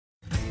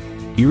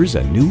Here's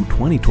a new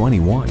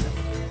 2021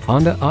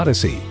 Honda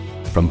Odyssey.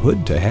 From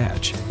hood to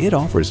hatch, it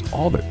offers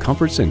all the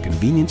comforts and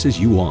conveniences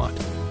you want.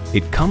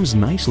 It comes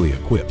nicely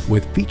equipped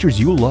with features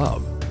you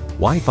love: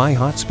 Wi-Fi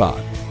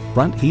hotspot,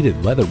 front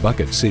heated leather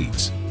bucket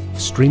seats,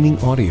 streaming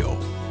audio,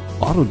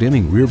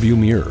 auto-dimming rearview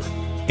mirror,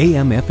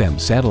 AM/FM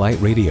satellite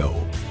radio,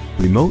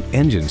 remote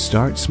engine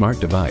start smart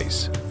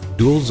device,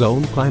 dual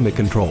zone climate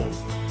control,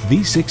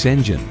 V6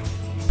 engine,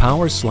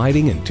 power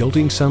sliding and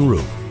tilting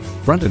sunroof,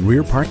 front and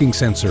rear parking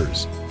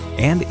sensors,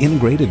 and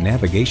integrated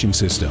navigation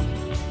system.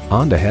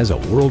 Honda has a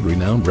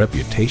world-renowned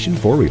reputation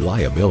for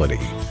reliability.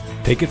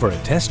 Take it for a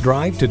test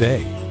drive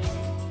today.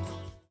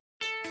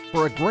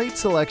 For a great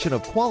selection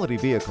of quality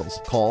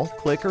vehicles, call,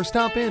 click, or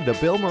stop in to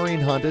Bill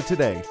Marine Honda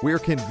today. We're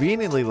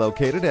conveniently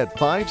located at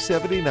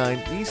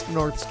 579 East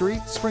North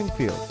Street,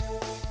 Springfield.